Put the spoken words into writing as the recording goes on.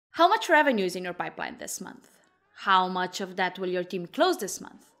How much revenue is in your pipeline this month? How much of that will your team close this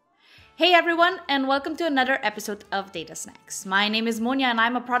month? Hey everyone, and welcome to another episode of Data Snacks. My name is Monia and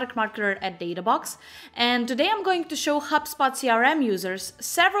I'm a product marketer at Databox. And today I'm going to show HubSpot CRM users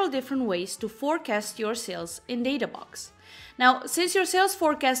several different ways to forecast your sales in Databox. Now, since your sales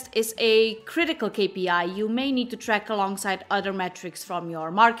forecast is a critical KPI, you may need to track alongside other metrics from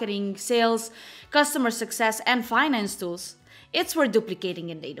your marketing, sales, customer success, and finance tools. It's worth duplicating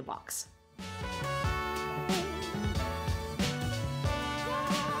in Databox.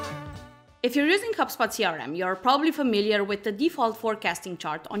 If you're using HubSpot CRM, you're probably familiar with the default forecasting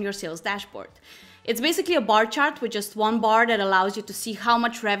chart on your sales dashboard. It's basically a bar chart with just one bar that allows you to see how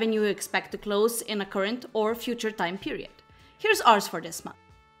much revenue you expect to close in a current or future time period. Here's ours for this month.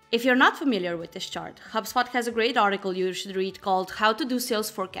 If you're not familiar with this chart, HubSpot has a great article you should read called How to Do Sales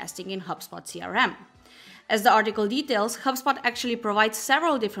Forecasting in HubSpot CRM. As the article details, HubSpot actually provides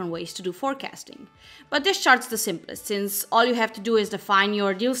several different ways to do forecasting. But this chart's the simplest, since all you have to do is define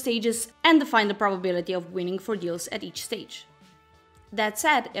your deal stages and define the probability of winning for deals at each stage. That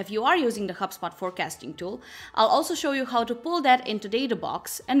said, if you are using the HubSpot forecasting tool, I'll also show you how to pull that into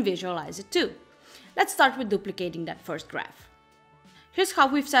Databox and visualize it too. Let's start with duplicating that first graph. Here's how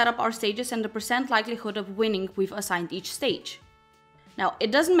we've set up our stages and the percent likelihood of winning we've assigned each stage. Now,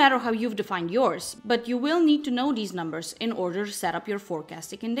 it doesn't matter how you've defined yours, but you will need to know these numbers in order to set up your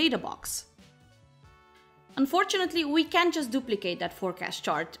forecasting in Databox. Unfortunately, we can't just duplicate that forecast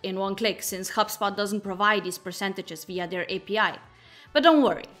chart in one click since HubSpot doesn't provide these percentages via their API. But don't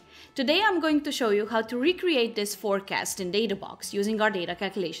worry. Today I'm going to show you how to recreate this forecast in Databox using our data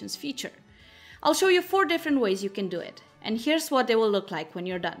calculations feature. I'll show you 4 different ways you can do it, and here's what they will look like when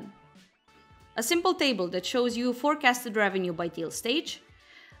you're done. A simple table that shows you forecasted revenue by deal stage,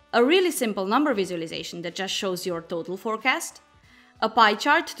 a really simple number visualization that just shows your total forecast, a pie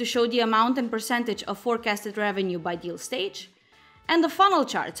chart to show the amount and percentage of forecasted revenue by deal stage, and a funnel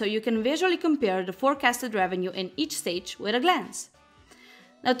chart so you can visually compare the forecasted revenue in each stage with a glance.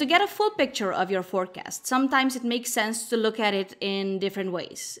 Now, to get a full picture of your forecast, sometimes it makes sense to look at it in different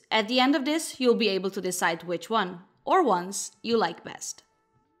ways. At the end of this, you'll be able to decide which one, or ones, you like best.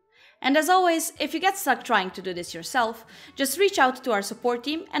 And as always, if you get stuck trying to do this yourself, just reach out to our support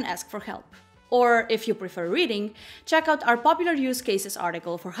team and ask for help. Or if you prefer reading, check out our popular use cases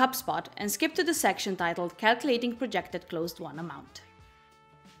article for HubSpot and skip to the section titled Calculating Projected Closed Won Amount.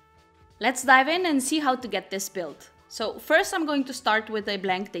 Let's dive in and see how to get this built. So first I'm going to start with a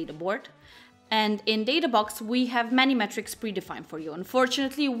blank data board. And in Databox, we have many metrics predefined for you.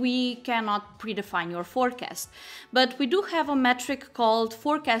 Unfortunately, we cannot predefine your forecast, but we do have a metric called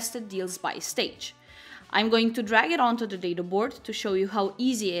forecasted deals by stage. I'm going to drag it onto the data board to show you how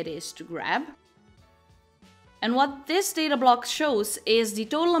easy it is to grab. And what this data block shows is the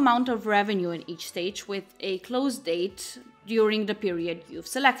total amount of revenue in each stage with a close date during the period you've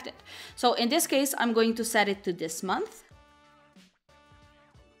selected. So in this case, I'm going to set it to this month.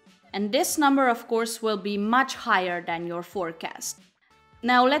 And this number, of course, will be much higher than your forecast.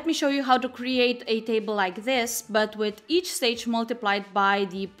 Now, let me show you how to create a table like this, but with each stage multiplied by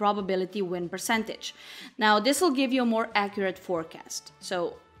the probability win percentage. Now, this will give you a more accurate forecast.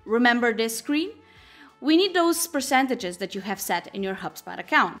 So, remember this screen? We need those percentages that you have set in your HubSpot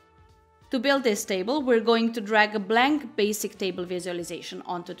account. To build this table, we're going to drag a blank basic table visualization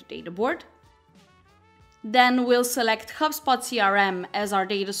onto the data board. Then we'll select HubSpot CRM as our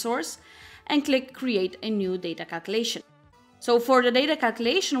data source and click Create a new data calculation. So for the data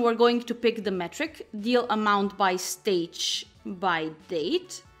calculation, we're going to pick the metric, deal amount by stage by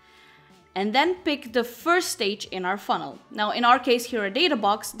date, and then pick the first stage in our funnel. Now in our case here at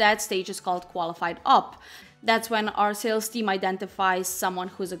Databox, that stage is called Qualified Up. That's when our sales team identifies someone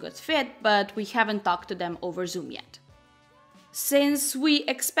who's a good fit, but we haven't talked to them over Zoom yet. Since we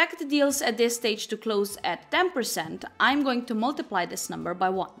expect the deals at this stage to close at 10%, I'm going to multiply this number by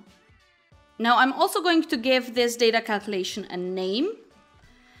 1. Now I'm also going to give this data calculation a name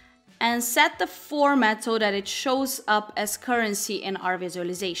and set the format so that it shows up as currency in our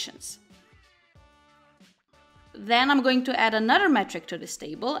visualizations. Then I'm going to add another metric to this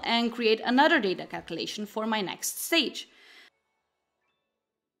table and create another data calculation for my next stage.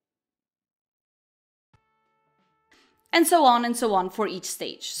 And so on for each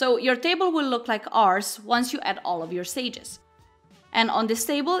stage. So your table will look like ours once you add all of your stages. And on this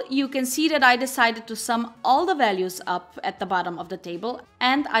table, you can see that I decided to sum all the values up at the bottom of the table,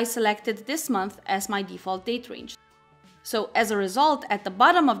 and I selected this month as my default date range. So as a result, at the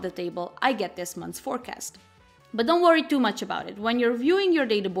bottom of the table, I get this month's forecast. But don't worry too much about it. When you're viewing your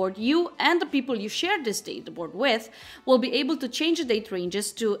data board, you and the people you share this data board with will be able to change the date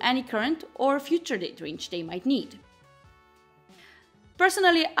ranges to any current or future date range they might need.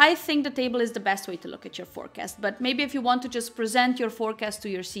 Personally, I think the table is the best way to look at your forecast, but maybe if you want to just present your forecast to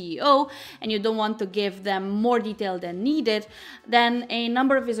your CEO and you don't want to give them more detail than needed, then a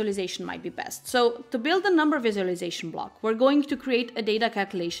number visualization might be best. So to build a number visualization block, we're going to create a data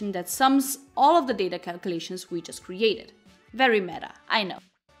calculation that sums all of the data calculations we just created. Very meta, I know.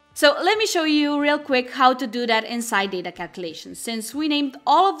 So let me show you real quick how to do that inside data calculations, since we named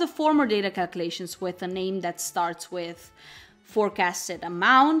all of the former data calculations with a name that starts with forecasted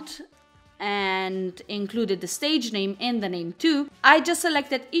amount and included the stage name in the name too. I just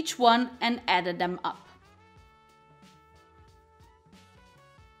selected each one and added them up.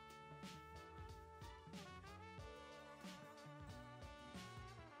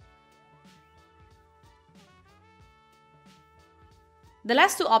 The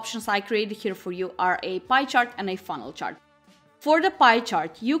last two options I created here for you are a pie chart and a funnel chart. For the pie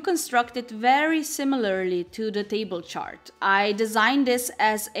chart, you construct it very similarly to the table chart. I designed this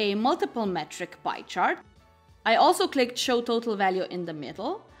as a multiple metric pie chart. I also clicked show total value in the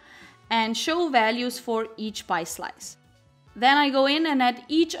middle and show values for each pie slice. Then I go in and add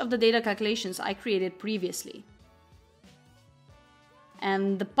each of the data calculations I created previously.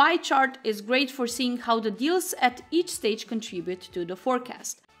 And the pie chart is great for seeing how the deals at each stage contribute to the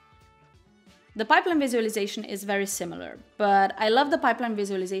forecast. The pipeline visualization is very similar, but I love the pipeline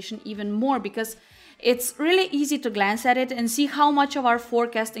visualization even more because it's really easy to glance at it and see how much of our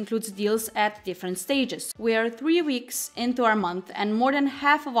forecast includes deals at different stages. We are 3 weeks into our month and more than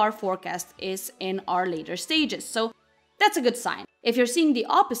half of our forecast is in our later stages, so that's a good sign. If you're seeing the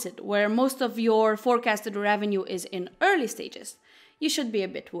opposite, where most of your forecasted revenue is in early stages, you should be a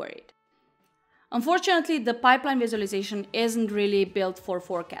bit worried. Unfortunately, the pipeline visualization isn't really built for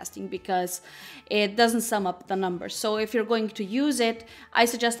forecasting because it doesn't sum up the numbers. So if you're going to use it, I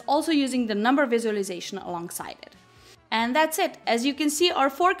suggest also using the number visualization alongside it. And that's it. As you can see, our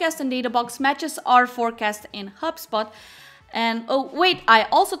forecast in Databox matches our forecast in HubSpot. And oh wait, I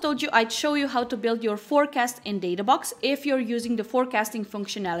also told you I'd show you how to build your forecast in Databox if you're using the forecasting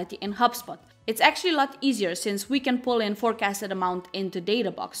functionality in HubSpot. It's actually a lot easier since we can pull in forecasted amount into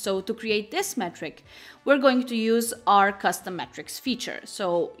Databox. So to create this metric, we're going to use our custom metrics feature.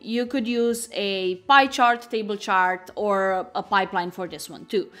 So you could use a pie chart, table chart, or a pipeline for this one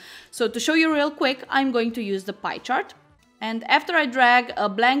too. So to show you real quick, I'm going to use the pie chart. And after I drag a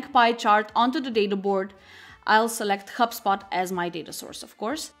blank pie chart onto the data board, I'll select HubSpot as my data source, of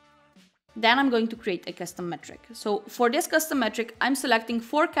course. Then I'm going to create a custom metric. So for this custom metric, I'm selecting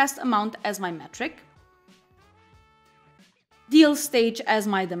forecast amount as my metric, deal stage as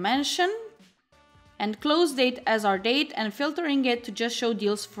my dimension, and close date as our date, and filtering it to just show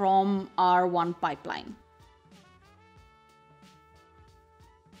deals from our one pipeline.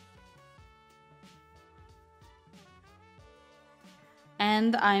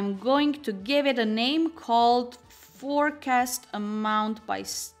 And I'm going to give it a name called forecast amount by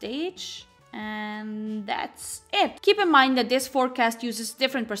stage, and that's it. Keep in mind that this forecast uses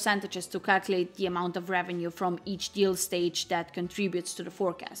different percentages to calculate the amount of revenue from each deal stage that contributes to the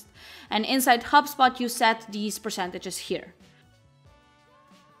forecast. And inside HubSpot, you set these percentages here.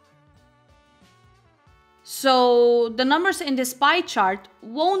 So the numbers in this pie chart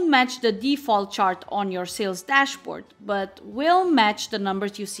won't match the default chart on your sales dashboard, but will match the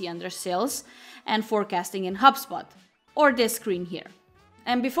numbers you see under sales and forecasting in HubSpot, or this screen here.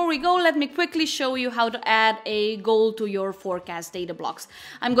 And before we go, let me quickly show you how to add a goal to your forecast data blocks.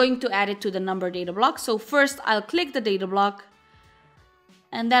 I'm going to add it to the number data block. So first I'll click the data block,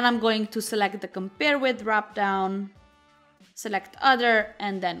 and then I'm going to select the compare with dropdown, select other,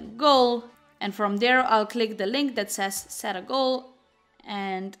 and then goal. And from there, I'll click the link that says set a goal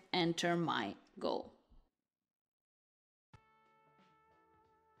and enter my goal.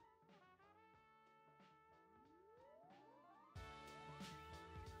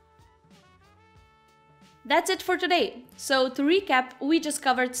 That's it for today. So to recap, we just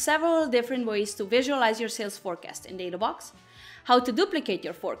covered several different ways to visualize your sales forecast in Databox, how to duplicate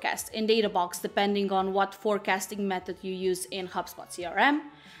your forecast in Databox depending on what forecasting method you use in HubSpot CRM,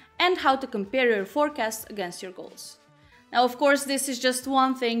 and how to compare your forecast against your goals. Now, of course, this is just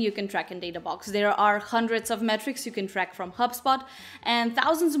one thing you can track in Databox. There are hundreds of metrics you can track from HubSpot and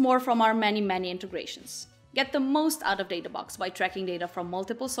thousands more from our many integrations. Get the most out of Databox by tracking data from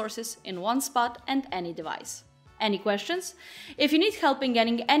multiple sources in one spot and any device. Any questions? If you need help in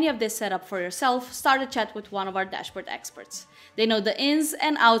getting any of this set up for yourself, start a chat with one of our dashboard experts. They know the ins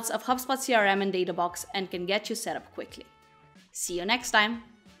and outs of HubSpot CRM and Databox and can get you set up quickly. See you next time.